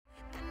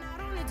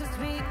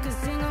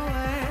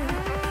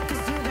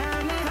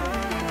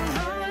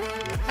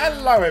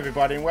Hello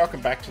everybody and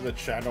welcome back to the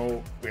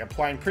channel. We are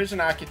playing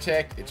Prison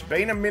Architect. It's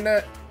been a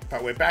minute,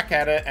 but we're back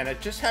at it, and it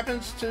just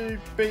happens to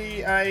be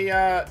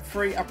a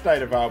free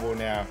update available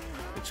now.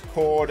 It's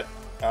called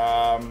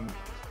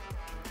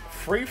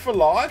Free for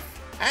Life,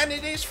 and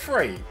it is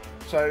free.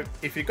 So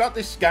if you got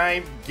this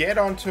game, get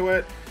onto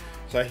it.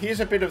 So here's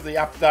a bit of the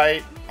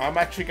update. I'm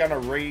actually going to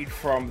read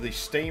from the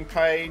Steam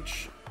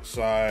page.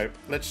 So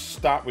let's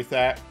start with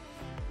that.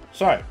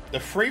 So, the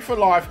Free for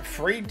Life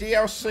free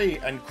DLC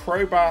and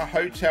Crowbar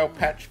Hotel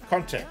patch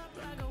content.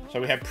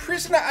 So we have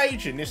Prisoner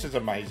Aging. This is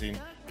amazing.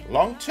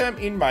 Long-term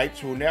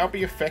inmates will now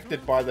be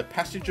affected by the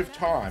passage of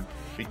time,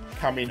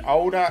 becoming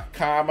older,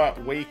 calmer,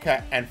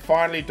 weaker, and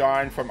finally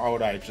dying from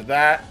old age.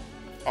 That,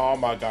 oh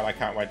my god, I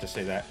can't wait to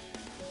see that.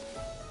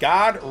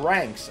 Guard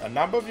ranks. A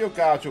number of your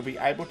guards will be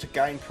able to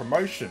gain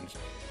promotions,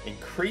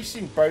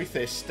 increasing both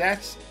their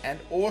stats and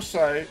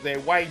also their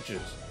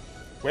wages.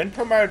 When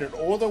promoted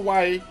all the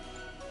way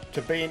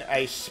to being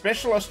a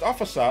specialist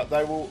officer,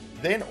 they will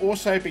then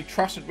also be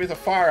trusted with a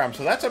firearm.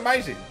 So that's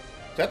amazing.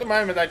 So at the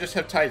moment they just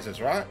have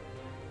tasers, right?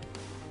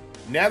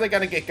 Now they're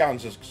going to get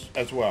guns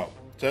as well.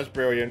 So that's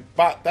brilliant.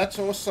 But that's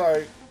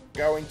also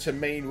going to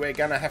mean we're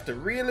going to have to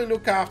really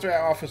look after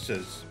our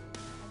officers.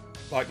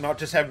 Like, not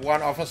just have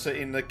one officer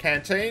in the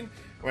canteen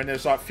when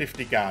there's like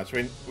 50 guards.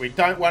 We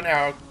don't want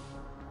our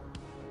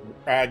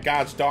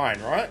guards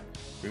dying, right?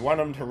 We want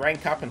them to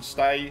rank up and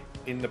stay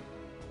in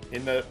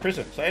the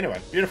prison. So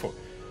anyway, beautiful.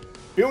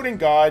 Building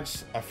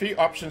guides. A few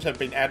options have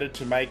been added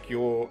to make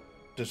your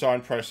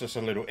design process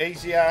a little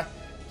easier.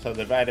 So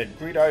they've added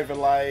grid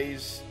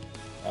overlays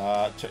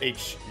to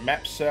each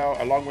map cell,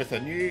 along with a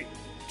new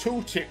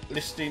tooltip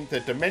listing the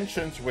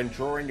dimensions when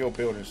drawing your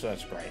building. So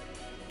that's great.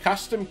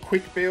 Custom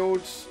quick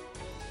builds.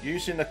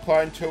 Using the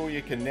clone tool,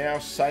 you can now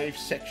save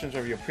sections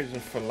of your prison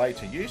for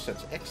later use.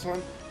 That's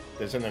excellent.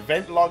 There's an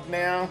event log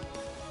now.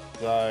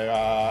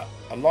 So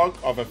a log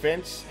of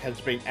events has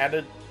been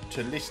added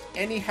to list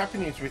any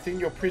happenings within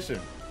your prison,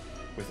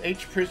 with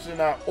each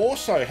prisoner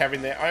also having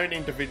their own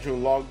individual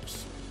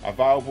logs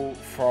available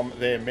from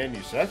their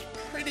menu. So that's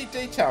pretty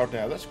detailed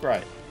now. That's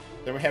great.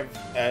 Then we have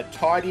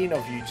tidying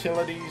of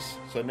utilities.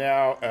 So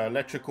now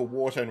electrical,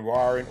 water and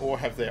wiring all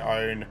have their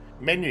own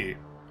menu,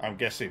 I'm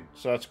guessing.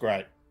 So that's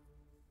great.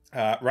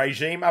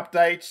 Regime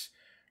updates.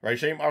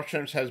 Regime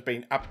options has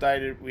been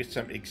updated, with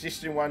some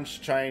existing ones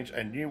changed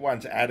and new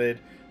ones added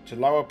to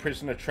lower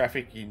prisoner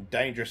traffic in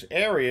dangerous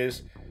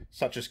areas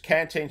such as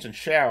canteens and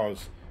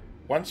showers.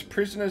 Once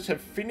prisoners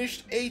have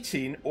finished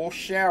eating or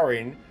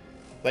showering,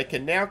 they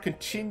can now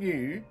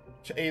continue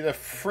to either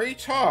free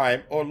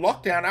time or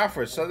lockdown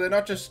afterwards. So they're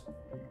not just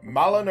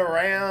mulling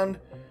around,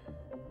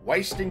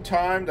 wasting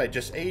time. They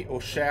just eat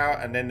or shower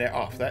and then they're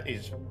off. That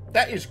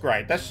is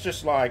great. That's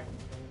just like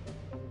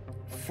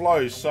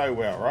flows so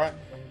well, right?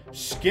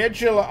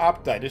 Scheduler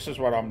update. This is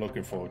what I'm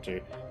looking forward to.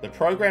 The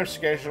program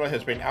scheduler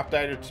has been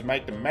updated to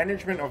make the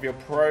management of your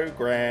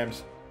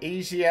programs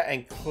easier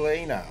and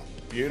cleaner.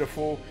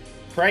 Beautiful.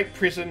 Create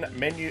prison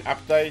menu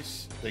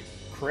updates. The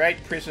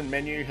create prison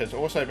menu has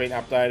also been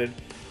updated,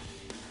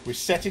 with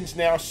settings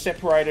now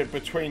separated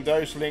between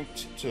those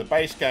linked to the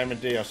base game and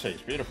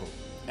DLCs. Beautiful.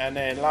 And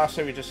then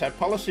lastly, we just have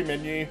policy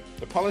menu.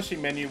 The policy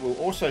menu will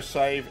also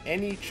save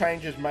any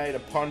changes made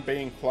upon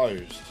being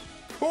closed.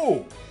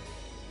 Cool.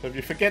 So if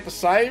you forget to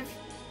save,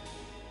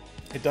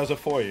 it does it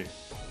for you.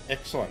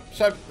 Excellent.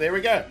 So there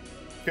we go.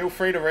 Feel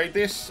free to read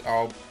this.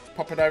 I'll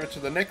pop it over to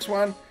the next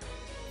one.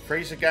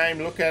 Freeze the game,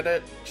 look at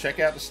it, check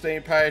out the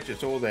Steam page.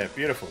 It's all there.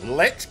 Beautiful.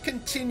 Let's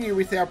continue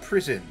with our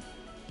prison.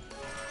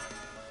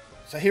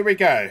 So here we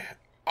go.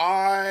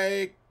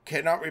 I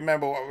cannot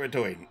remember what we're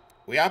doing.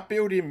 We are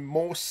building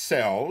more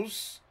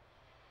cells.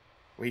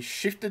 We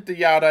shifted the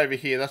yard over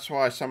here. That's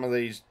why some of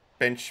these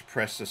bench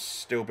press are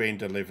still being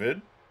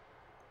delivered.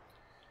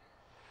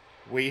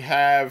 We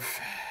have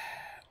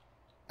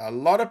a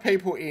lot of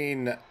people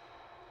in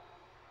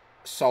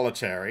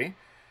solitary.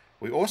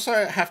 We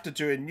also have to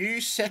do a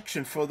new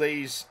section for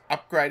these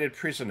upgraded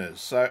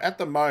prisoners. So at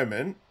the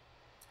moment,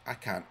 I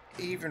can't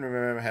even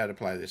remember how to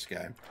play this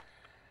game.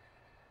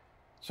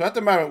 So at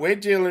the moment, we're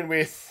dealing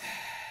with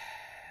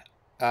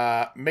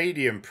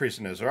medium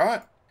prisoners,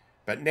 right?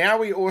 But now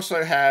we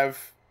also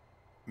have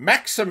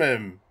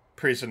maximum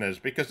prisoners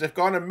because they've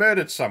gone and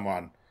murdered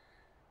someone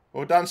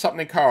or done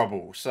something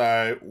horrible.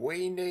 So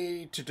we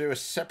need to do a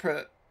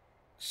separate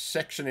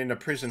section in the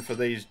prison for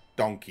these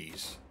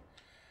donkeys.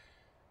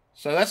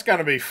 So that's going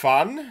to be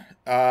fun.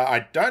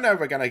 I don't know if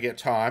we're going to get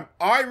time.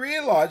 I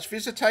realise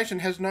visitation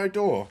has no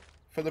door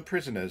for the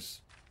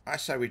prisoners. I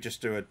say we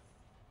just do a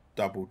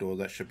double door.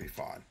 That should be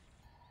fine.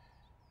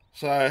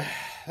 So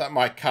that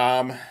might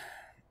calm.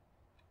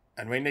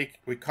 And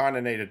we kind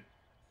of need a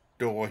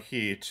door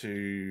here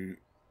to...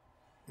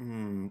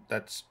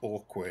 that's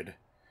awkward.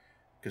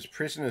 Because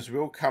prisoners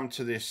will come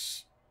to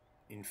this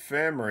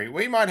infirmary.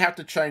 We might have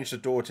to change the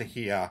door to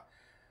here.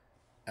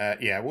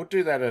 Yeah, we'll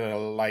do that at a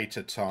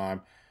later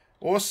time.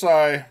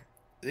 Also,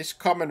 this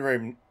common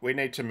room, we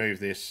need to move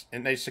this. It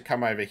needs to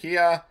come over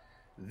here.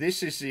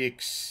 This is the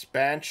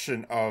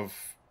expansion of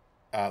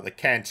the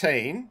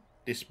canteen.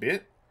 this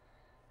bit.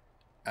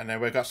 And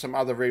then we've got some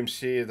other rooms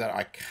here that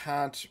I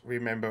can't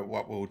remember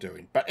what we were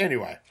doing. But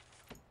anyway,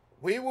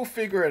 we will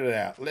figure it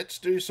out. Let's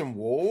do some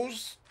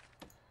walls.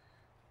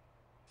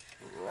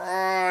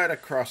 Right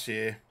across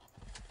here.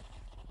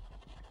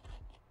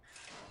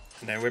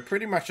 And then we're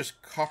pretty much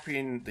just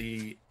copying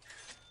the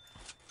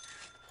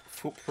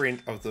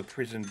footprint of the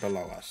prison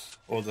below us.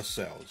 Or the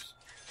cells.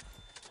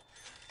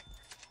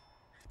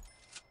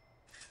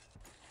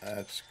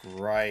 That's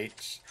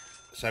great.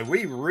 So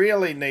we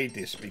really need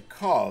this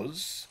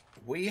because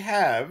we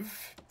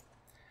have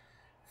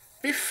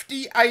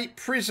 58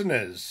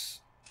 prisoners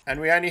and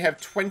we only have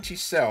 20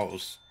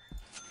 cells.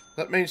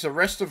 That means the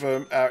rest of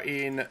them are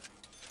in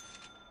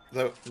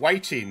the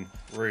waiting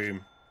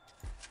room.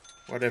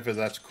 Whatever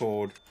that's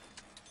called.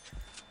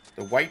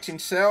 The waiting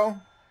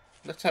cell?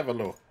 Let's have a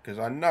look, because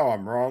I know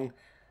I'm wrong.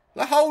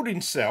 The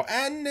holding cell.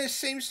 And there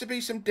seems to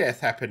be some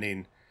death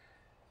happening.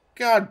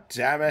 God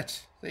damn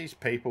it. These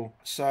people.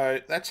 So,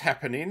 that's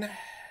happening.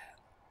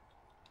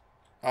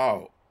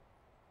 Oh.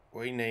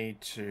 We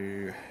need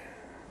to...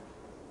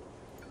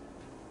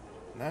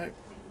 No.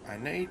 I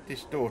need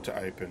this door to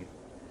open.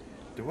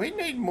 Do we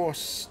need more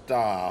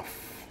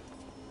staff?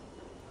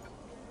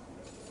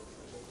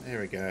 There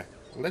we go.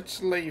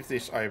 Let's leave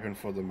this open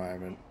for the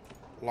moment.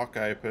 Lock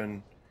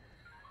open.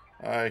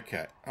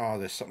 Okay. Oh,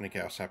 there's something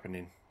else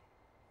happening.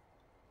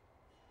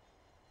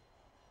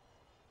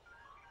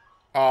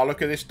 Oh,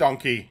 look at this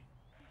donkey.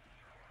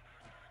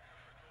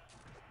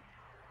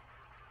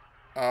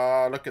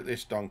 Oh, look at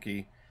this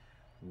donkey.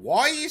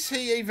 Why is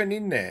he even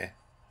in there?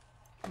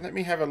 Let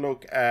me have a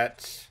look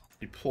at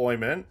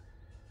deployment.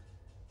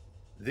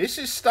 This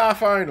is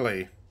staff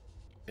only.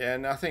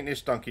 And I think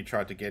this donkey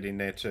tried to get in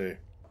there too.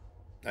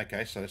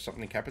 Okay, so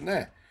something happened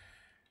there.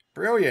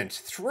 Brilliant.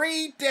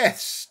 3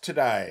 deaths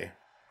today.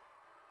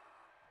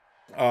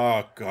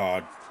 Oh,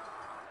 God.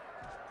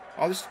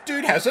 Oh, this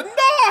dude has a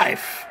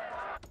knife!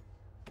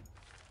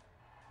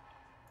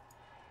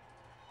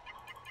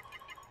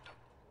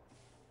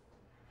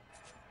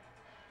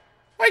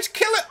 Oh, he's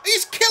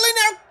killing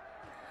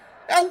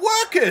our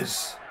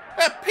workers!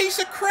 That piece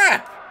of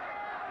crap!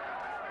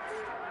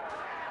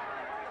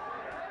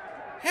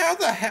 How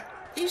the hell?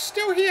 He's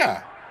still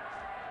here.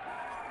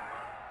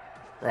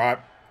 Right.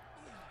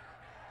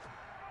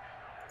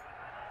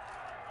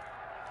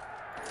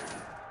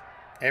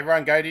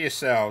 Everyone go to your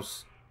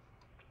cells.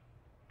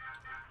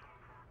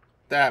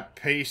 That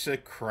piece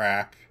of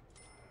crap.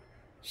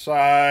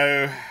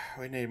 So,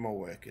 we need more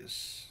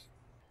workers.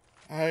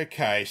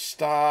 Okay,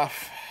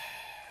 staff.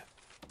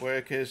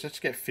 Workers, let's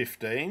get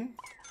 15.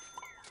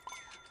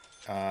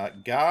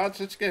 Guards,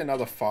 let's get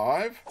another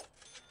 5.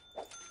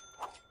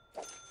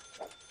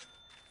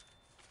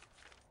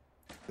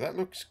 That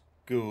looks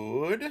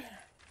good.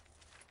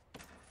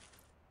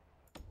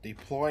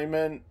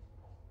 Deployment.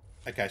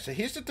 Okay, so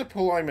here's the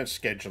deployment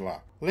scheduler.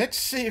 Let's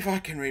see if I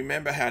can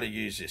remember how to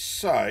use this.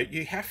 So,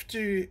 you have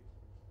to...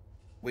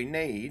 We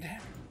need...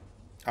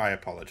 I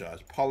apologize.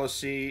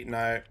 Policy,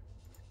 no.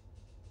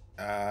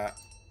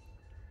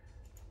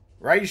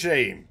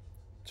 Regime.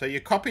 So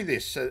you copy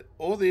this. So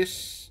all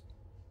this...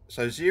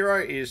 So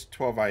 0 is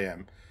 12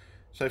 AM.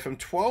 So from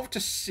 12 to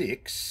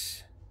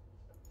 6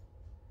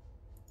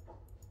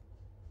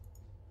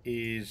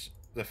 is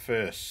the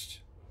first.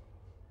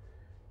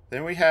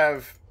 Then we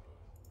have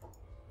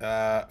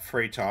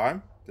free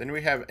time. Then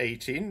we have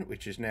eating,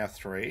 which is now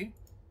 3.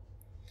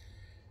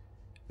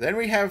 Then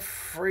we have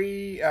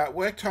free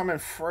work time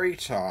and free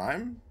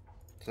time.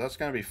 So that's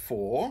going to be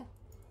 4.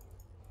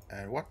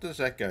 And what does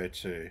that go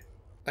to?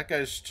 That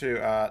goes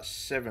to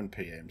 7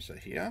 PM. So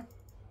here.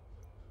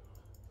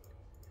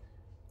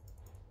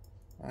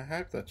 I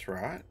hope that's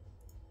right.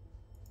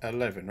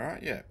 11,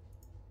 right? Yeah.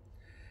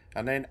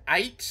 And then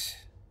 8.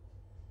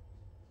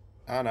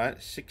 Oh no,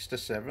 6 to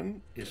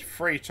 7 is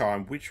free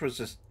time, which was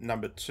this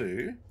number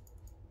 2.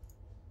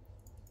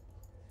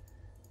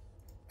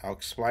 I'll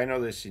explain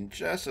all this in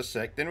just a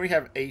sec. Then we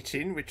have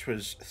eating, which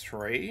was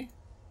 3.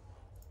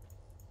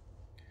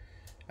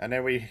 And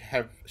then we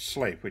have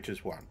sleep, which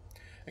is 1.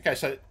 Okay,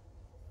 so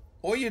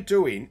all you're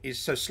doing is,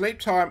 so sleep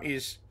time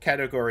is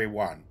category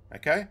 1,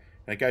 okay?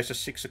 And it goes to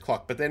 6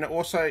 o'clock, but then it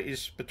also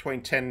is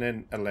between 10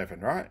 and 11,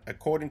 right?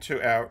 According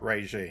to our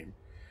regime.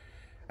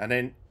 And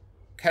then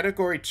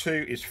category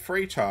 2 is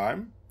free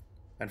time,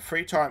 and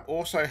free time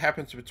also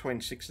happens between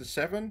 6 and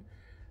 7.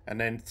 And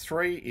then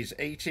 3 is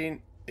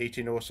eating.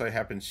 Eating also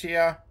happens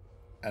here,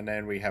 and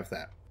then we have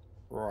that.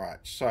 Right,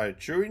 so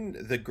during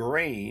the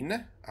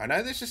green, I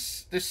know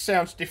this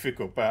sounds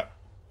difficult, but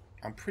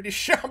I'm pretty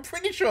sure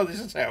this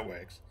is how it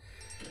works.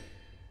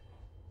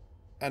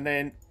 And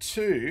then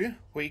 2,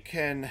 we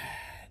can...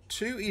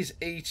 2 is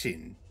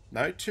eating.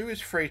 No, 2 is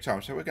free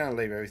time, so we're going to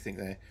leave everything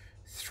there.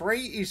 3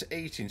 is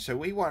eating, so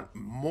we want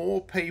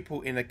more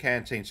people in the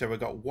canteen. So we've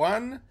got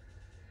 1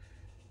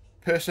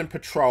 person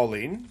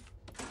patrolling,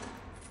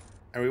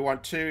 and we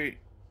want 2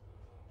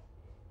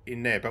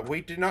 in there. But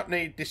we do not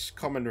need this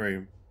common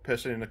room,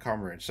 person in the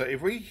common room. So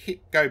if we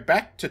go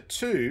back to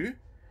 2,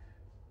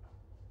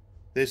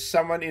 there's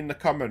someone in the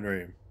common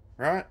room,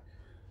 right?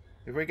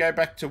 If we go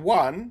back to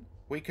 1,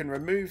 we can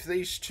remove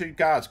these 2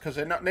 guards because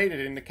they're not needed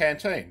in the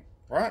canteen,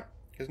 right?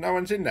 Because no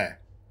one's in there.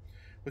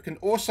 We can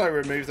also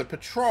remove the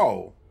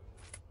patrol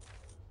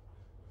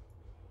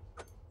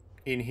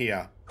in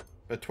here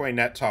between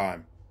that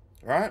time,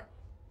 right?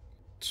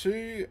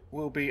 2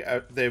 will be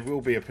there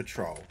will be a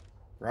patrol,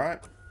 right?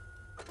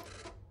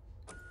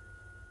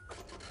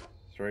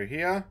 Through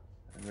here,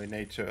 and we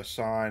need to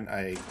assign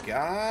a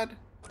guard.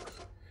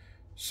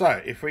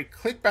 So if we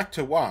click back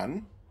to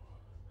 1,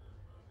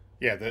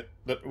 yeah,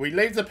 we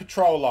leave the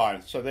patrol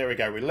line. So there we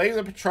go. We leave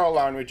the patrol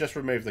line. We just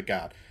remove the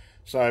guard.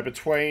 So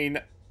between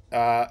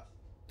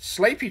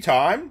sleepy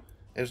time,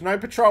 there's no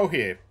patrol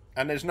here,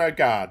 and there's no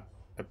guard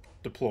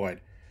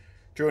deployed.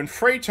 During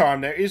free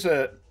time, there is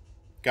a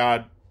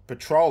guard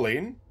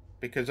patrolling,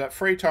 because at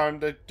free time,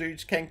 the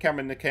dudes can come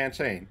in the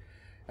canteen.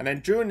 And then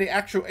during the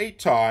actual eat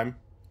time,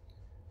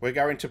 we're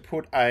going to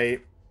put a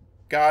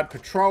guard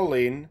patrol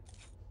in,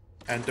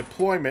 and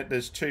deployment,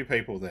 there's 2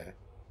 people there.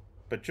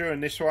 But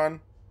during this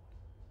one,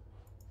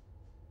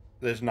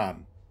 there's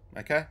none.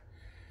 Okay?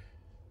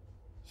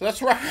 So that's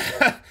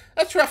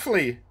that's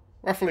roughly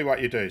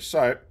what you do.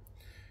 So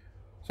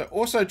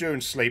also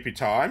during sleepy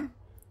time,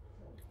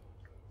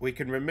 we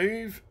can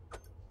remove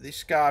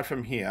this guard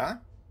from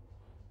here,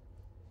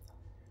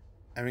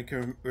 and we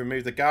can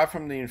remove the guard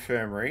from the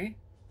infirmary,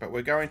 but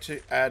we're going to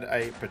add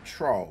a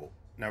patrol.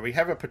 Now we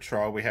have a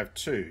patrol, we have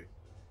 2.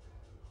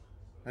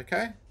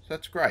 Okay, so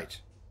that's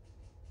great.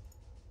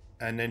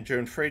 And then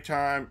during free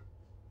time,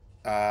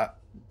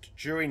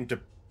 during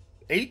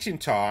eating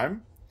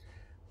time,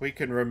 we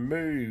can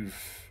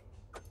remove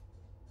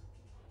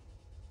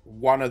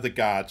 1 of the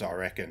guards, I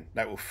reckon.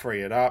 That will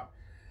free it up.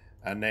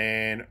 And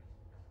then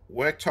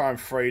work time,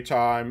 free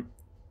time,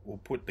 we'll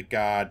put the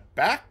guard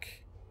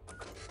back.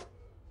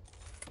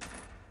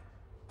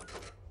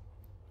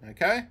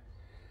 Okay.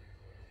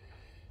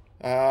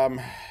 And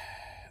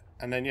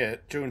then, yeah,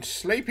 during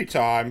sleepy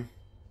time,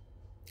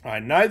 I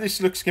know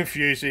this looks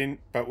confusing,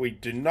 but we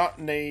do not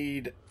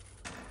need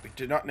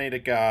a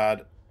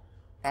guard.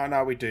 Oh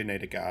no, we do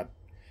need a guard,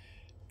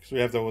 because we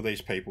have all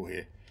these people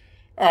here.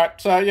 Alright,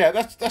 so yeah,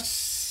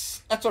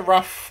 that's a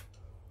rough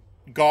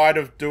guide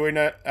of doing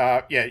it.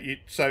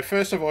 So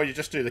first of all, you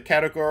just do the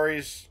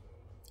categories.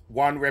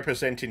 1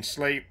 representing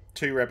sleep,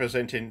 2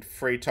 representing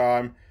free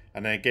time,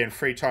 and then again,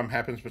 free time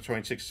happens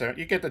between 6 and 7.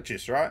 You get the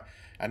gist, right?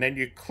 And then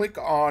you click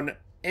on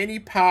any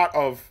part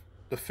of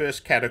the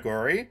first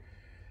category,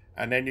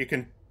 and then you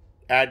can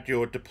add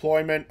your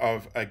deployment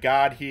of a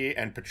guard here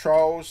and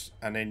patrols,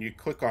 and then you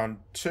click on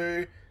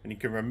 2, and you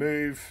can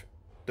remove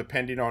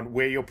depending on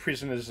where your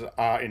prisoners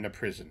are in the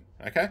prison.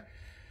 Okay?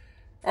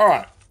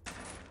 Alright.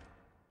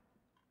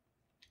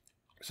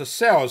 So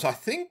cells, I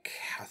think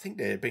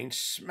they're being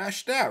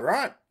smashed out,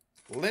 right?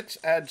 Let's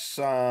add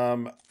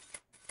some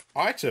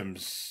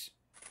items.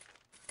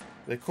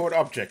 They're called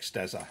objects,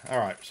 Dazza.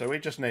 Alright, so we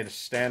just need a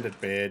standard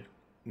bed.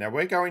 Now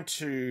we're going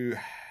to...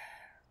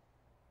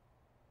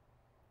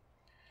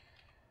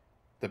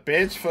 The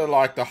beds for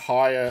like the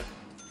higher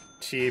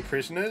tier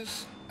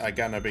prisoners are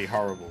gonna be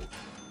horrible.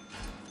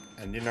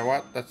 And you know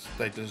what?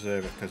 They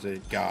deserve it because they're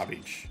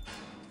garbage.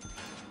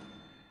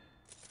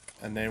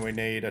 And then we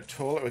need a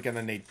toilet. We're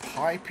gonna need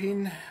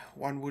piping,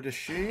 one would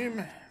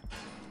assume.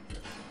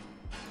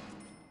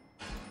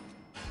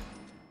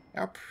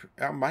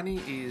 Our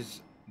money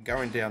is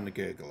going down the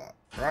gurgler,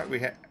 right?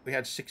 We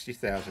had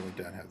 60,000.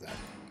 We don't have that.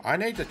 I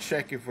need to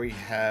check if we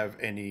have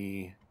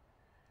any.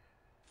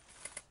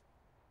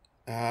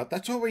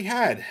 That's all we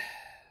had,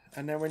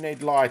 and then we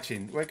need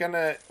lighting. We're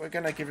gonna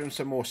give him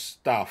some more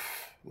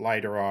stuff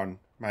later on.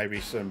 Maybe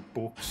some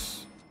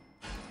books.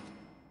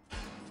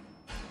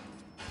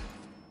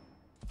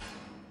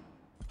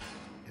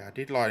 Yeah, I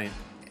did light in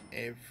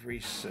every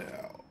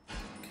cell.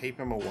 Keep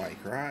him awake,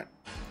 right?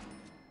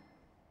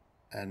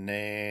 And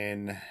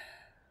then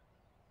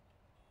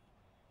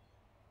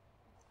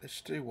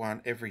let's do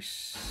one every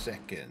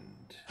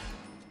second.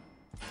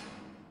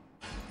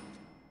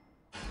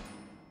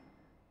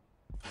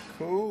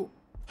 Cool.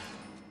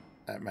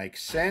 That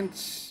makes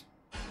sense.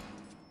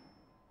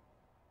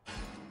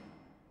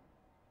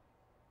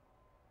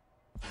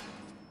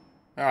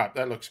 Alright,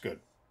 that looks good.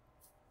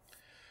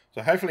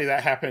 So hopefully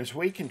that happens.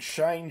 We can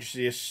change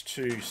this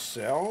to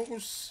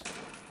cells.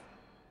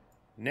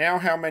 Now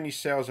how many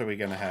cells are we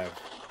going to have?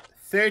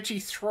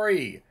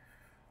 33.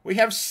 We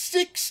have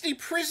 60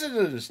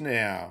 prisoners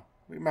now.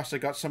 We must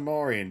have got some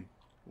more in.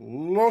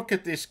 Look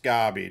at this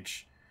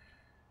garbage.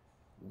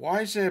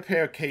 Why is there a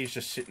pair of keys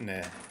just sitting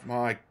there?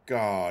 My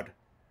God.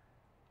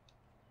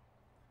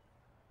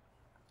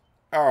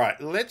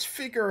 Alright, let's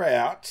figure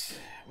out...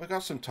 We've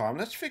got some time.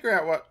 Let's figure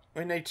out what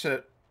we need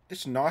to...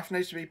 This knife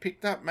needs to be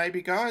picked up,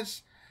 maybe,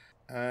 guys?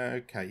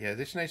 Okay, yeah,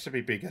 this needs to be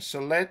bigger. So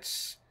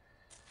let's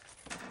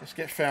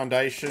get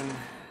foundation.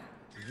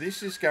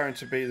 This is going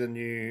to be the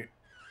new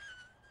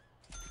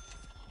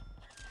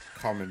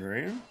common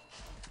room.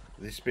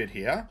 This bit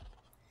here.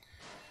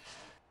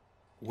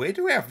 Where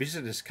do our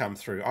visitors come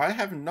through? I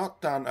have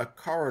not done a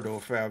corridor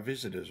for our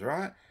visitors,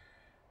 right?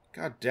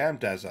 God damn,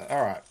 Dazza.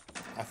 Alright.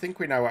 I think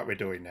we know what we're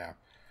doing now.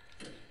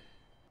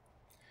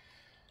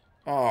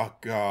 Oh,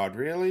 God,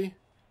 really?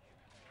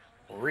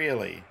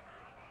 Really?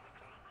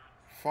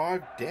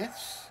 5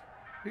 deaths?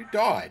 Who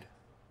died?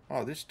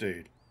 Oh, this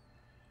dude.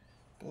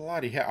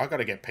 Bloody hell. I've got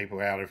to get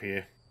people out of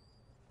here.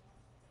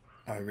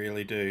 I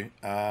really do.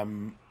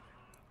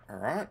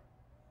 Alright.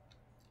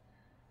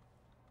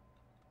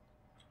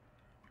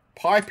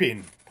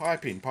 Piping.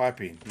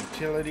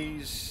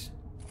 Utilities.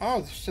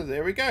 Oh, so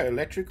there we go.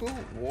 Electrical,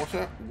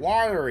 water,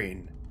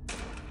 wiring.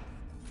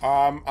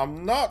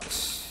 I'm not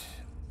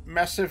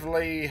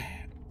massively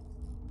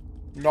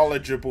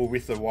knowledgeable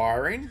with the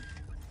wiring,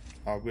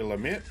 I will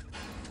admit.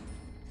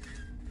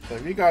 So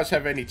if you guys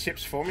have any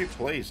tips for me,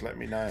 please let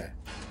me know.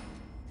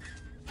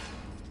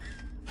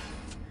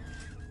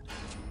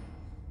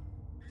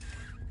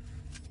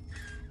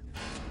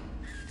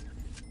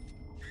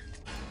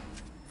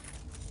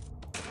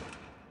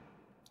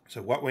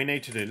 So what we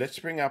need to do, let's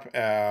bring up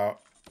our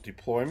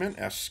deployment,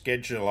 our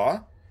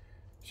scheduler.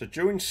 So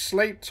during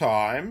sleep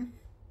time,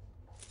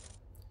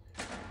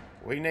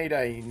 we need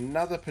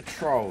another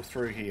patrol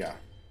through here.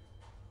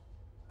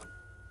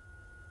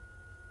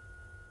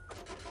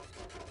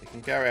 You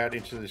can go out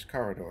into this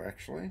corridor,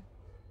 actually.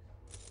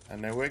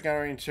 And then we're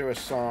going to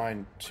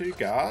assign 2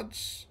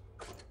 guards.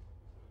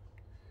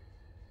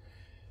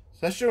 So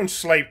that's during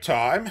sleep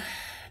time.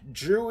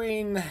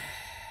 During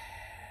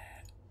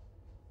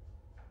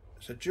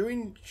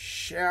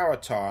shower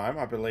time,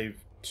 I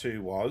believe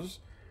 2 was.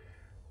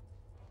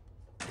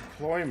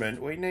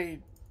 Deployment, we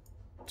need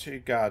 2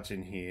 guards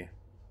in here.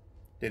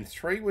 Then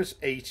 3 was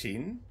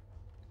eating.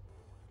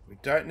 We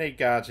don't need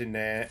guards in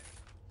there.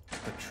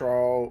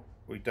 Patrol,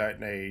 we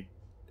don't need...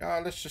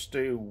 Oh, let's just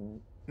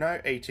do...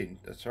 No, eating,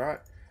 that's right.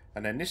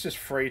 And then this is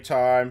free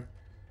time.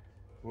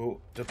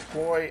 We'll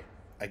deploy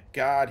a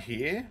guard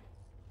here.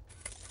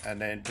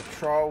 And then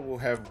patrol will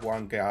have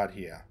 1 guard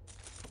here.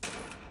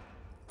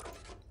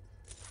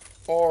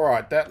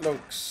 Alright, that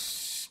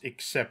looks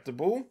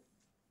acceptable.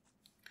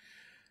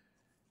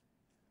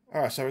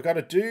 Alright, so we've got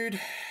a dude.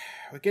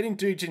 We're getting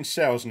dudes in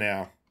cells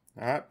now.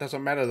 Alright,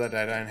 doesn't matter that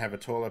they don't have a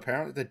toilet,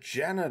 apparently. The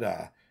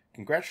janitor.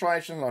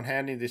 Congratulations on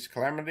handling this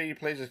calamity.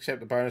 Please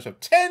accept the bonus of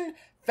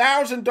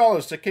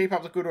 $10,000 to keep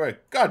up the good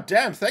work. God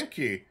damn, thank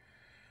you.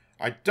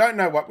 I don't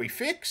know what we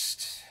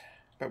fixed,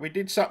 but we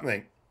did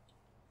something.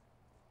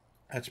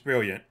 That's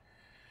brilliant.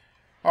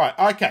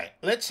 Alright, okay,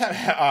 let's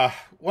have,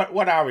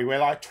 what are we? We're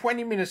like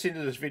 20 minutes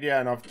into this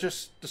video and I've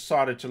just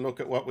decided to look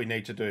at what we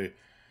need to do.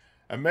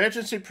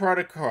 Emergency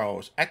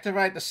protocols.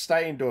 Activate the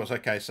stay indoors.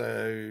 Okay,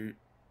 so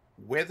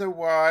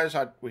weather-wise,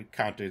 we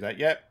can't do that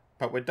yet,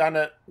 but we've done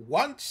it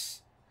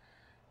once.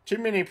 Too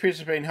many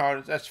prisoners being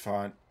held, that's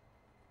fine.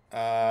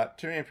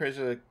 Too many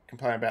prisoners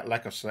complain about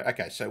lack of sleep.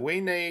 Okay, so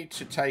we need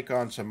to take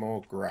on some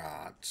more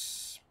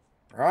grants.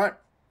 Right?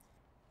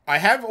 I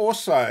have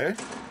also...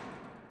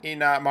 in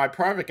my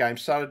private game,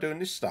 started doing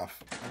this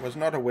stuff. I was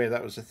not aware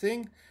that was a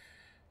thing.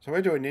 So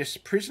we're doing this.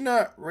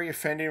 Prisoner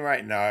reoffending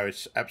rate. No,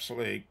 it's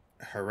absolutely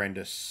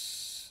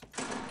horrendous.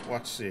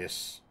 What's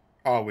this?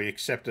 Oh, we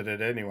accepted it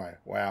anyway.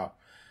 Wow.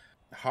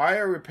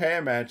 Hire a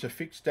repairman to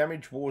fix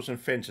damaged walls and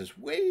fences.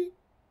 We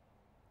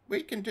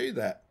can do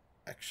that,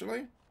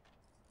 actually.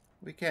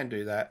 We can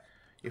do that.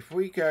 If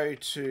we go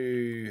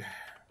to...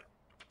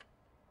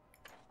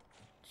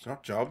 It's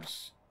not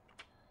jobs.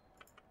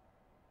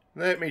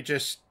 Let me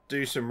just...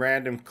 do some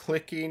random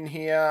clicking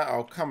here.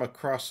 I'll come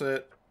across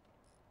it.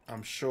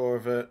 I'm sure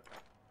of it.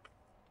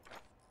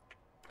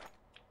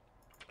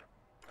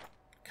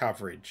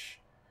 Coverage.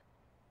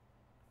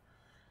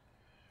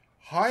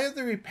 Hire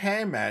the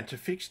repairman to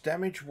fix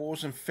damaged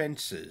walls and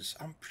fences.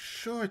 I'm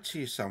sure it's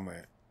here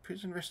somewhere.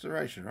 Prison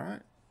restoration,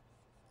 right?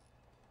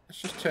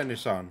 Let's just turn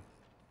this on.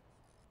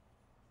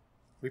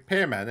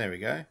 Repairman, there we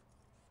go.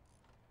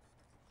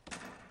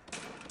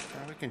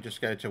 Now we can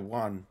just go to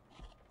 1.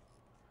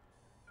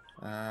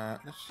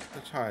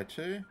 Let's hire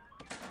 2.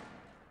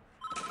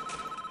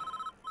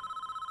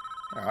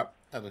 Alright,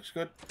 that looks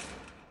good.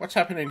 What's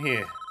happening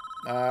here?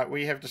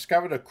 We have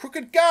discovered a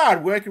crooked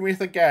guard working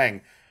with a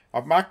gang.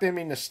 I've marked them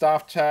in the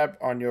staff tab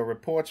on your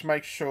reports.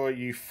 Make sure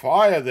you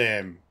fire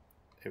them.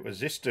 It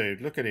was this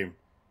dude. Look at him.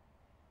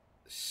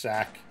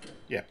 Sack.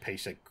 Yeah,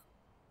 piece of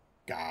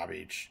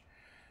garbage.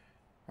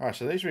 Alright,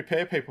 so these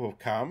repair people have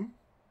come.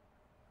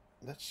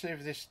 Let's see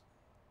if this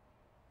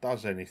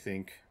does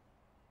anything.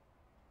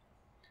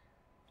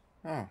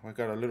 Oh, we've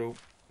got a little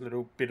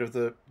bit of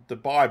the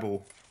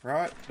Bible,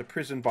 right? The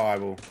prison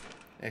Bible.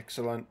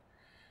 Excellent.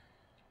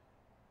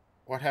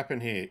 What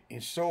happened here?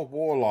 Install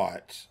war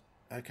lights.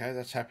 Okay,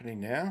 that's happening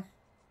now.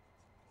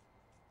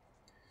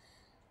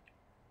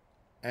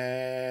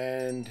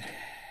 And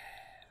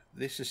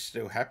this is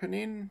still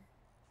happening.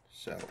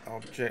 So,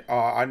 object... Oh,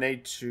 I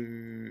need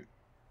to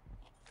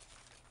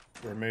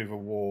remove a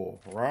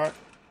wall, right?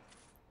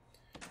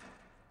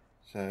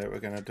 So we're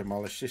going to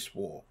demolish this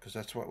wall, because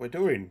that's what we're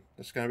doing.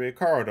 That's going to be a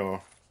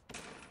corridor.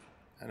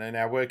 And then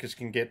our workers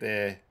can get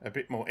there a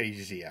bit more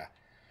easier.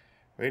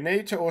 We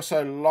need to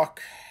also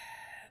lock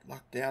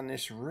down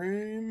this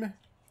room.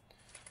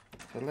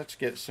 So let's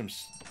get some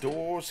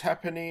doors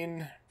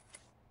happening.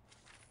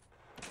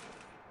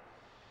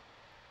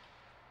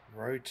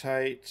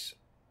 Rotate.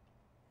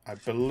 I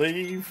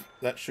believe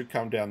that should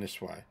come down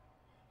this way.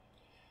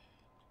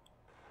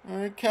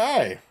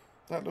 Okay,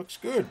 that looks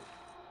good.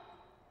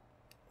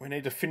 We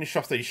need to finish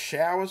off these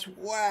showers.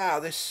 Wow,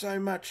 there's so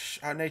much.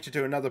 I need to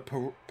do another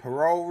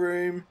parole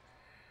room.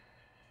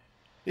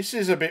 This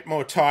is a bit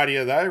more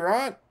tidier though,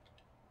 right?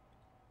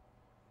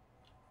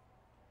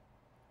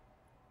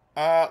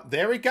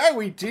 There we go.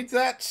 We did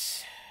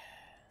that.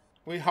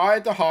 We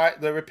hired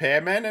the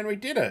repairman and we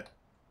did it.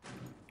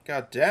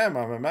 God damn,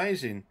 I'm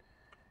amazing.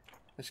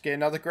 Let's get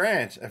another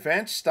grant.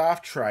 Advanced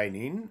staff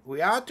training.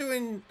 We are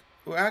going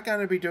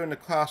to be doing the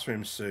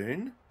classroom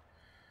soon.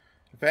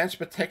 Advanced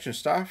protection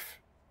staff.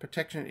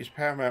 Protection is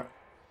paramount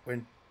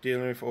when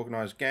dealing with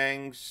organized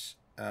gangs.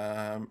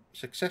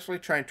 Successfully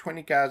trained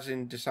 20 guards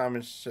in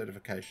disarmament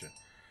certification.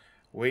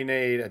 We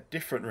need a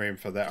different room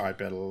for that, I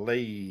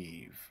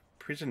believe.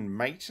 Prison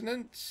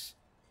maintenance.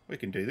 We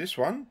can do this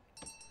one.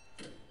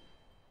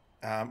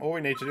 All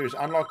we need to do is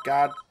unlock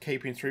guard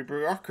keeping through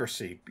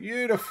bureaucracy.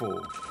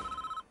 Beautiful.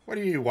 What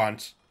do you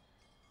want?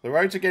 The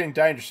roads are getting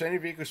dangerous. Any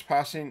vehicles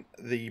passing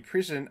the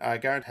prison are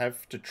going to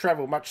have to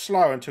travel much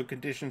slower until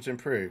conditions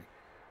improve.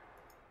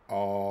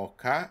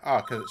 Okay. Oh,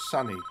 because it's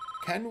sunny.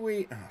 Can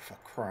we... Oh, for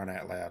crying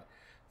out loud.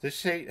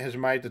 This heat has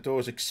made the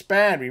doors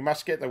expand. We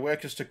must get the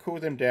workers to cool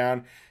them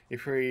down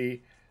if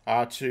we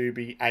are to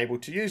be able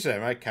to use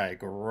them. Okay,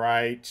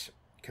 great.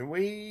 Can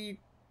we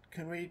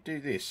do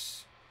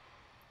this?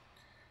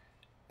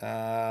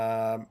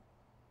 There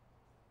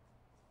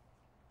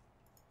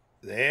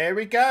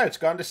we go. It's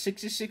gone to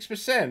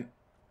 66%.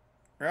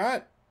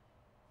 Right?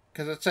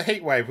 Because it's a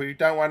heat wave. We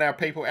don't want our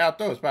people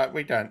outdoors, but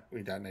we don't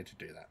need to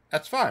do that.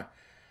 That's fine.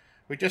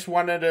 We just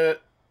wanted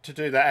to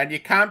do that. And you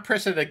can't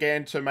press it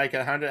again to make it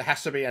 100. It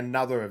has to be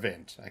another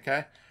event.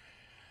 Okay?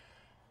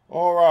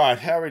 Alright,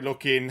 how are we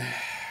looking?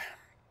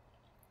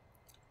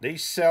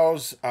 These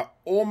cells are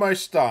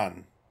almost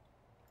done.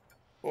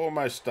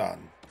 Almost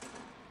done.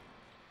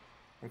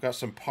 We've got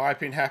some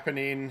piping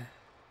happening.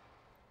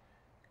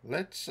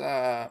 Let's,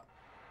 wow,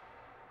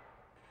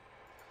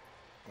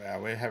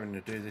 we're having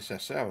to do this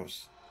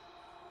ourselves.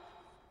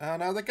 Oh,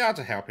 no, the guards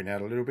are helping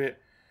out a little bit.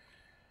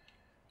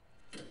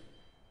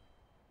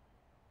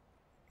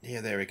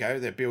 Yeah, there we go.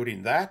 They're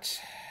building that.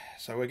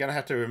 So we're going to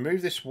have to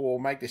remove this wall,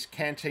 make this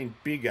canteen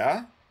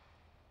bigger.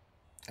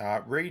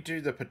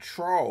 Redo the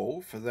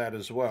patrol for that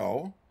as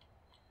well.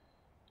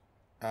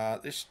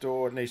 This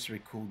door needs to be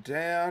cooled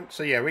down.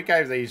 So yeah, we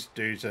gave these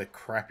dudes a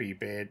crappy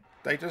bed.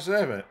 They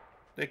deserve it.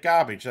 They're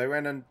garbage. They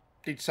went and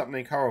did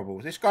something horrible.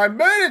 This guy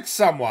murdered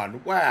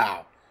someone.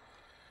 Wow.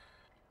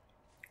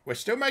 We're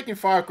still making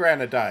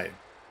 $5,000 a day.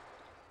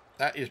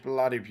 That is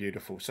bloody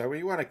beautiful. So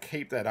we want to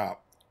keep that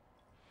up.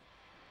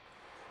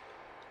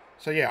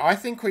 So yeah, I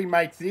think we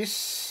make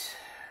this...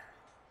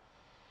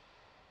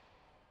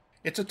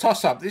 It's a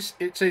toss-up.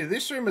 It's either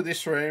this room or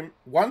this room.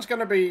 One's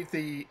going to be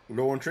the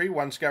laundry.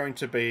 One's going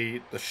to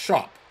be the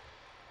shop.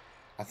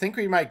 I think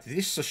we make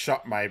this the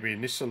shop maybe,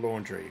 and this the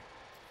laundry.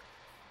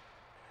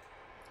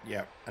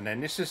 Yep. And then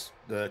this is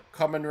the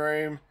common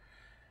room,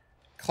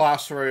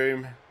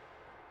 classroom.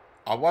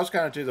 I was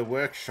going to do the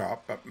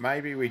workshop, but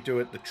maybe we do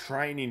it the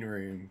training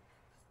room.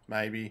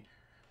 Maybe.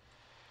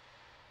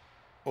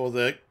 Or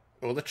the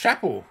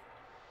chapel.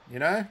 You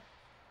know?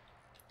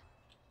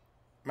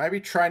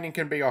 Maybe training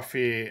can be off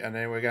here, and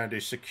then we're going to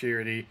do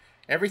security.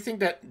 Everything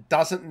that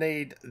doesn't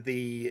need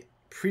the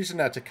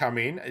prisoner to come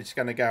in is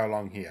going to go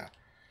along here.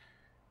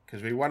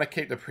 Because we want to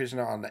keep the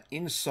prisoner on the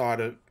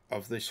inside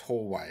of this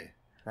hallway.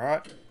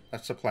 Right?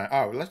 That's the plan.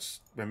 Oh, let's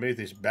remove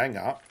this bang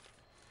up.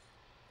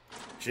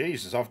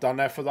 Jesus, I've done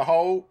that for the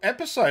whole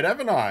episode,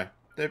 haven't I?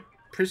 The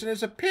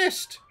prisoners are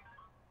pissed.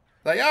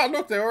 They are.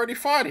 Look, they're already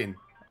fighting.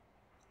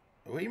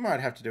 We might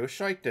have to do a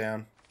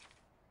shakedown.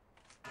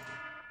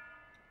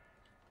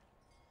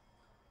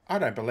 I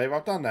don't believe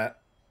I've done that.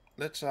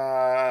 Let's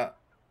turn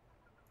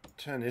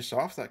this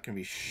off. That can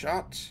be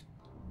shut.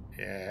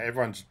 Yeah,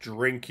 everyone's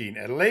drinking.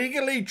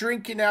 Illegally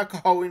drinking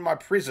alcohol in my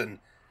prison.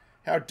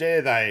 How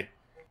dare they?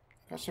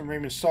 Got some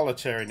room in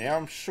solitary now.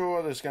 I'm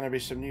sure there's going to be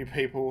some new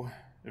people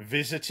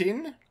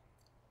visiting.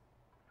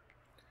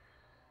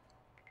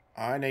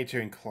 I need to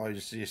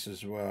enclose this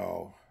as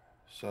well.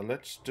 So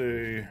let's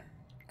do...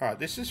 Alright,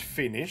 this is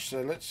finished.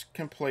 So let's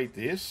complete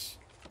this.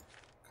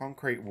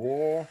 Concrete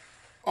wall.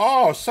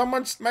 Oh,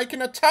 someone's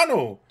making a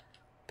tunnel.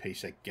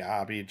 Piece of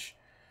garbage.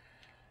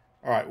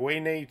 Alright, we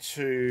need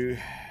to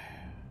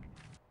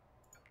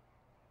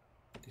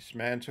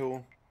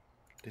dismantle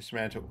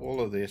all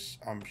of this.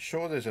 I'm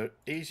sure there's an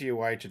easier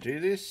way to do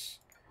this.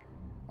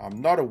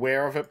 I'm not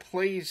aware of it.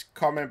 Please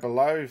comment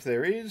below if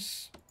there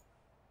is.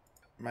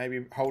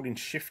 Maybe holding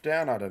shift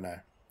down, I don't know.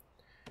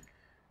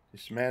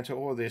 Dismantle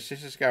all this.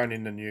 This is going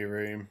in the new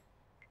room.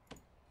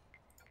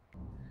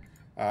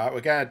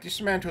 We're going to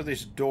dismantle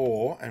this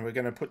door, and we're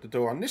going to put the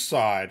door on this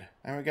side.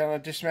 And we're going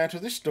to dismantle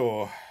this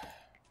door.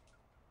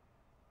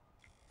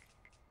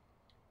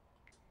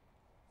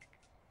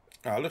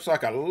 Oh, it looks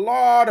like a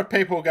lot of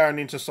people going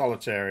into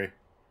solitary.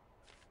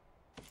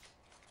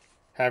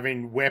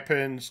 Having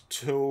weapons,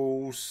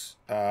 tools,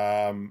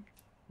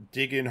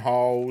 digging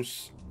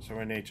holes. So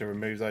we need to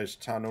remove those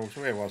tunnels.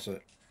 Where was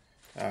it?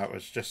 It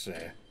was just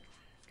there.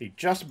 He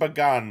just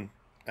begun,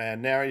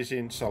 and now he's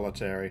in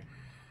solitary.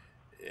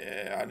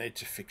 Yeah, I need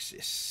to fix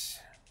this.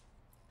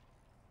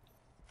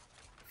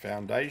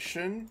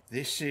 Foundation.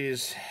 This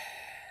is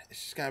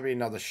going to be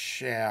another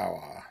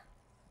shower.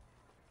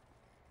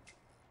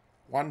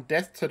 1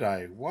 death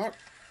today. What?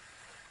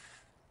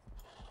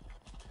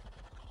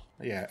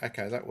 Yeah,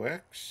 okay, that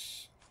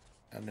works.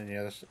 And then,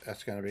 yeah,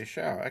 that's going to be a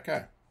shower.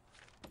 Okay.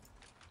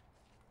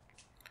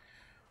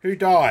 Who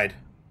died?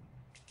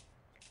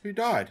 Who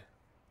died?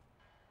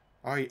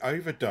 Oh, he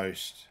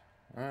overdosed.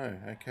 Oh,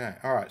 okay.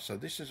 Alright, so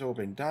this has all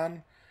been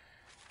done.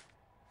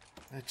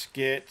 Let's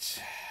get...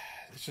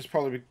 This is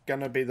probably going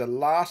to be the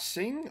last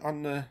thing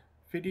on the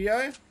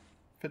video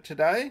for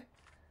today.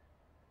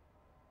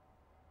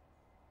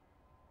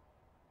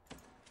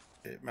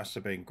 It must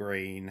have been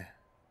green.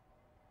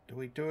 Do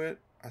we do it?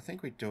 I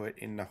think we do it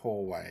in the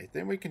hallway.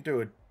 Then we can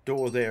do a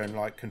door there and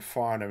like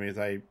confine them if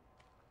they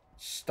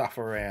stuff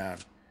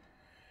around.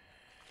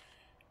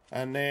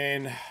 And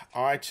then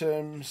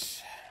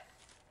items.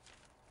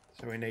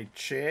 So we need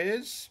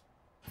chairs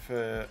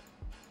for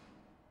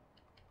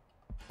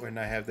when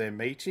they have their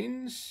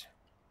meetings.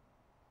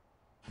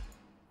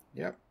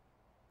 Yep.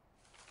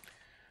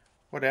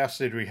 What else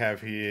did we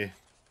have here?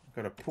 We've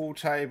got a pool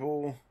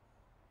table.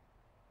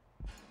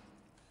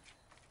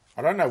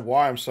 I don't know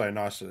why I'm so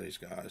nice to these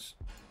guys.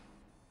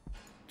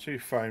 2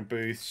 phone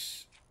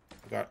booths.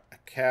 We've got a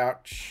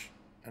couch,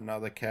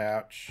 another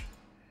couch.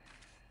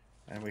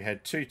 And we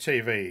had 2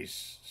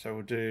 TVs. So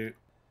we'll do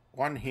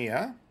one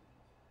here.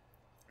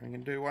 We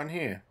can do one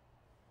here.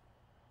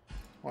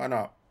 Why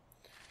not?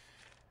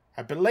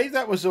 I believe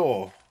that was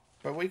all.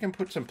 But we can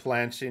put some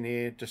plants in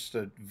here just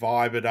to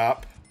vibe it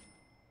up.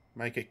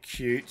 Make it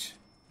cute.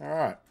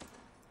 Alright.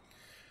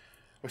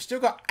 We've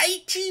still got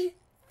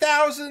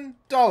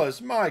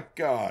 $80,000. My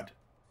God.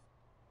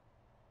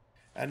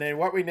 And then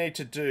what we need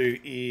to do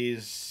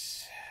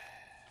is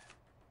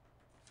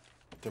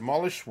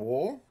demolish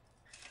wall.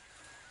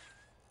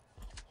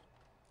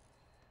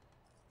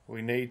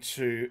 We need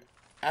to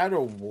add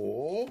a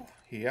wall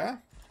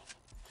here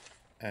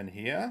and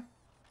here.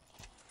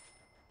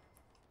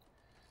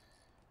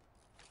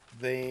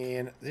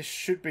 Then this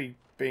should be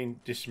being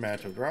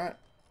dismantled, right?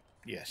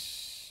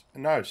 Yes.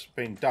 No, it's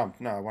been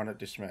dumped. No, I want it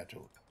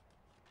dismantled.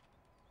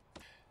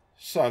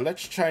 So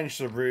let's change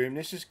the room.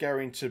 This is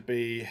going to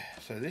be...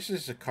 So this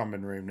is a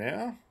common room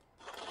now.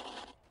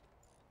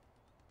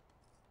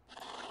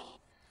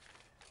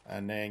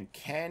 And then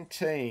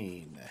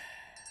canteen.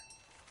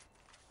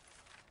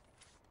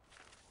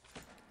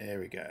 There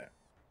we go.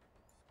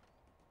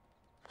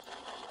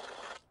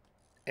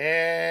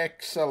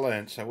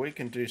 Excellent. So we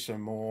can do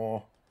some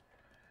more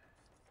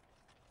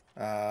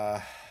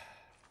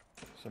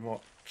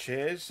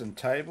chairs and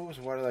tables.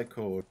 What are they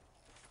called?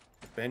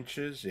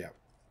 Benches. Yeah.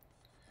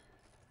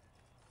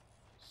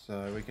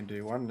 So we can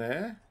do one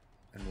there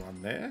and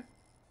one there.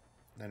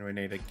 Then we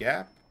need a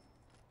gap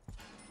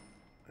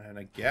and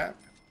a gap.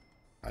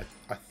 I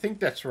think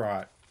that's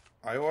right.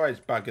 I always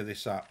bugger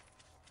this up.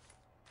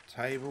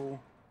 Table.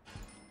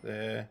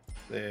 There,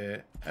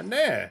 there, and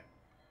there.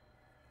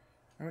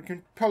 And we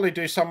can probably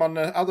do some on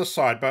the other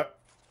side, but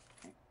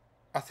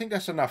I think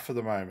that's enough for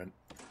the moment.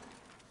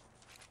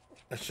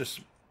 Let's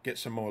just get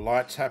some more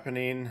lights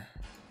happening.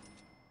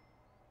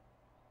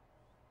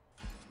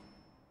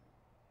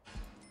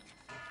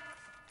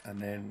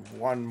 And then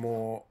one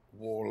more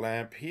wall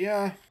lamp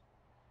here.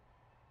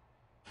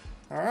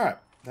 Alright,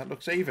 that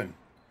looks even.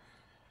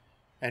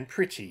 And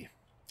pretty.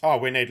 Oh,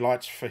 we need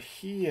lights for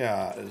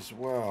here as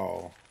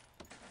well.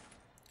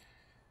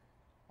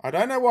 I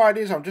don't know why it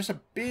is, I'm just a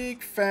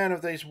big fan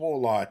of these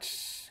wall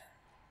lights.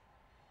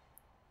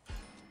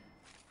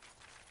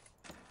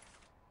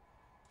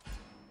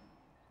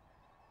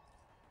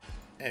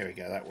 There we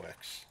go, that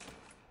works.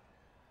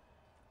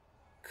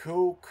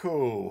 Cool,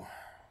 cool.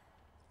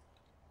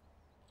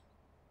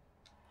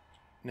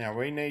 Now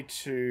we need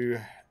to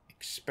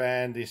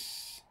expand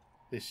this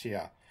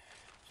here.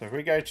 So if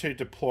we go to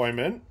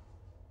deployment,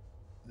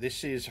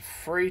 this is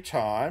free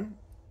time.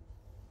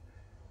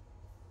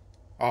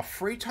 Oh,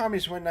 free time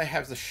is when they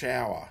have the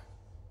shower.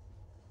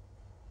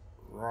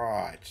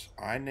 Right.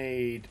 I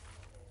need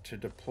to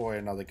deploy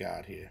another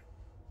guard here.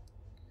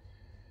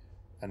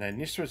 And then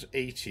this was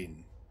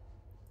eating.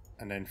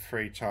 And then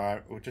free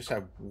time. We'll just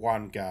have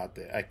one guard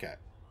there. Okay.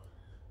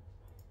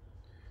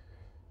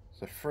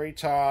 So free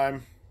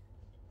time.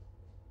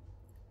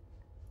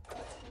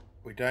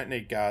 We don't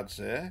need guards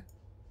there.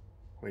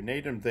 We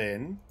need them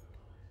then.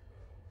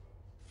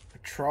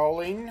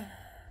 Patrolling.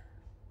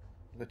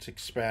 Let's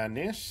expand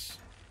this.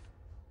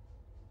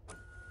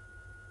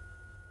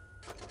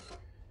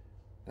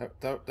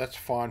 That's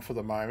fine for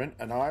the moment.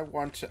 And I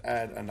want to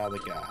add another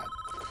guard.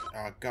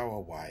 Go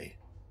away.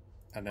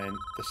 And then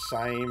the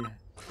same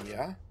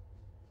here.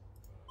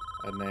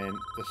 And then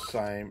the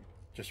same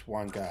Just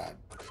one guard.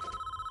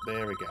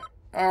 There we go.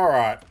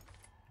 Alright.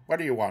 What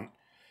do you want?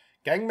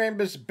 Gang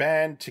members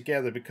band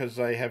together because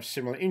they have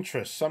similar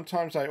interests.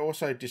 Sometimes they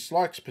also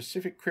dislike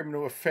specific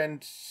criminal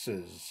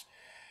offences.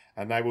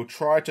 And they will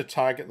try to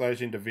target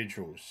those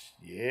individuals.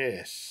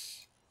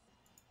 Yes.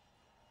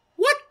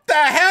 What the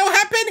hell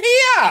happened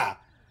here?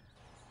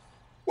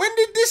 When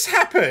did this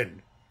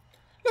happen?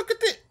 Look at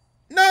this.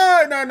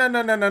 No.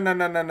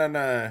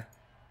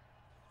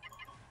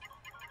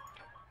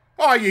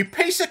 Oh, you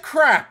piece of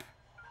crap.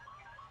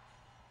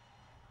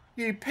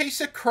 You piece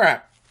of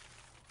crap.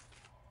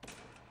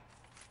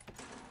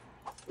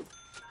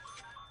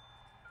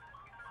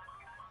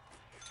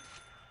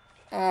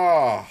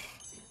 Oh.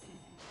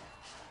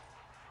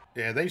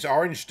 Yeah, these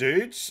orange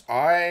dudes,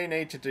 I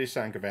need to do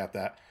something about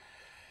that.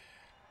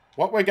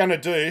 What we're going to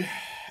do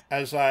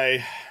as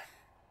a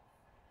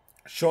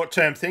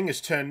short-term thing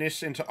is turn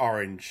this into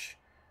orange.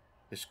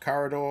 This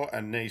corridor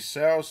and these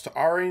cells to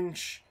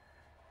orange.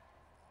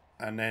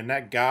 And then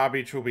that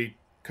garbage will be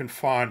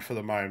confined for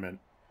the moment.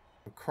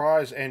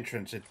 Requires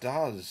entrance. It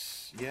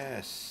does.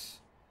 Yes.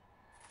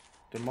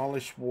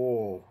 Demolish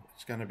wall.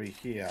 It's going to be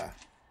here.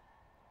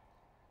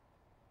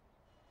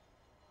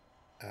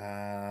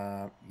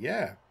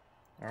 Yeah.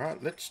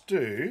 Alright, let's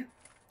do...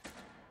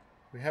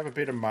 We have a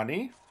bit of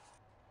money.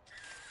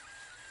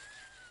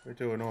 We're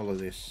doing all of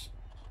this.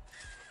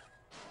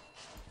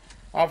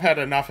 I've had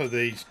enough of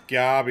these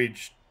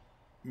garbage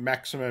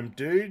maximum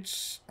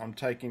dudes. I'm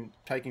taking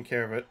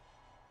care of it.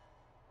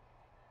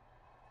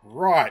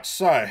 Right,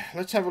 so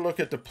let's have a look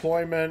at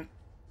deployment.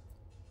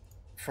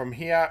 From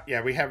here,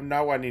 yeah, we have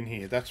no one in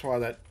here. That's why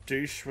that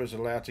douche was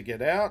allowed to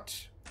get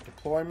out.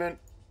 Deployment.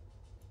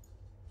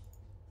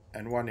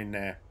 And one in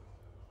there.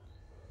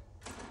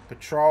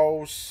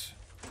 Patrols.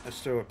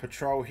 Let's do a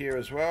patrol here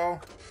as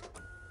well.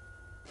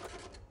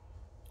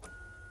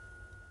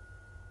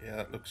 Yeah,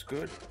 that looks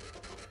good.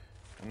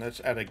 And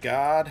let's add a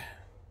guard.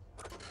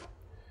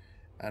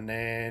 And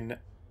then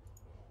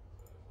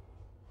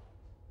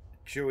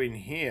due in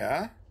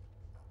here,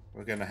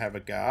 we're going to have a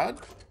guard.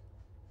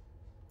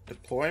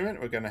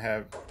 Deployment, we're going to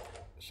have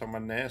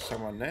someone there,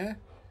 someone there.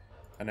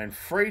 And then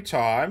free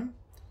time,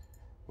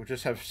 we'll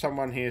just have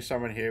someone here,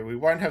 someone here. We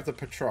won't have the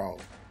patrol.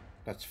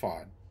 That's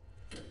fine.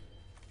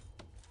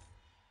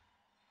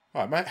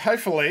 Alright, mate.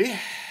 Hopefully,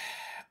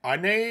 I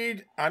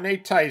need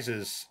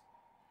tasers.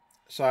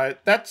 So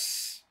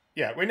that's,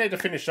 yeah, we need to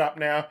finish up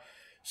now.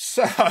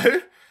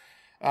 So,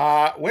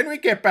 when we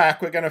get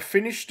back, we're going to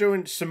finish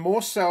doing some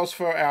more cells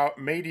for our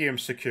medium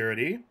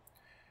security.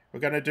 We're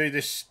going to do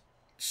this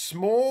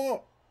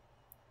small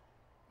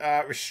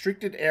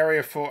restricted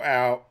area for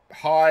our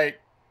high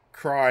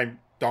crime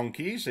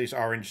donkeys, these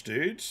orange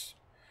dudes.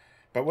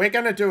 But we're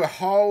going to do a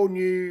whole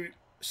new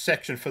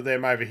section for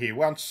them over here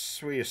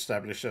once we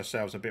establish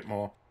ourselves a bit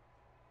more.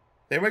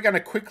 Then we're going to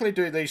quickly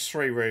do these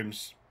 3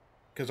 rooms.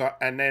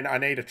 And then I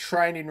need a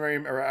training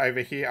room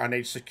over here. I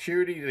need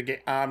security to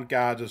get armed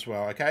guards as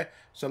well, okay?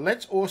 So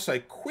let's also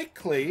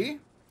quickly...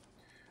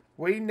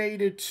 We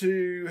needed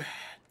to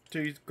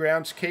do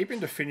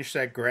groundskeeping to finish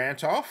that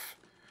grant off.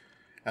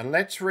 And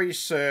let's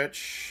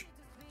research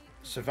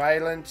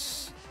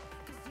surveillance,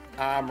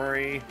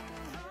 armory,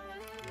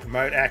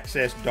 remote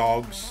access,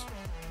 dogs,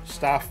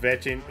 staff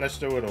vetting. Let's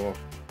do it all.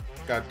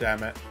 God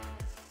damn it.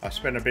 I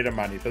spent a bit of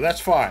money, but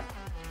that's fine.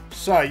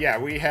 So, yeah,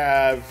 we've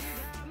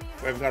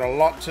got a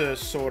lot to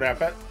sort out,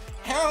 but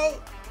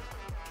how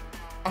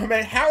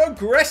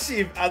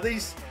aggressive are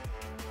these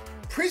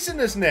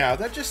prisoners now?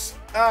 They're just,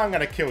 oh, I'm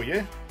going to kill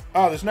you.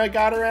 Oh, there's no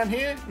guard around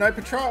here? No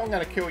patrol? I'm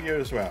going to kill you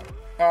as well.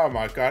 Oh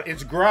my God,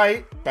 it's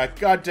great, but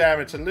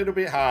goddamn, it's a little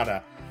bit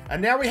harder.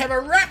 And now we have a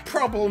rat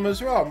problem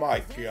as well.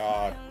 My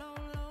God.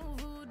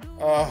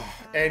 Oh,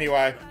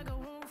 anyway,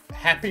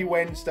 happy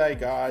Wednesday,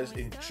 guys.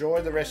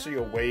 Enjoy the rest of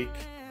your week.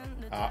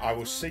 I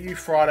will see you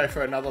Friday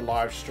for another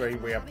live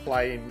stream. We are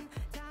playing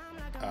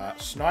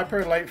Sniper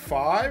Elite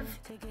 5.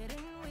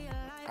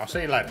 I'll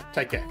see you later.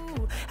 Take care.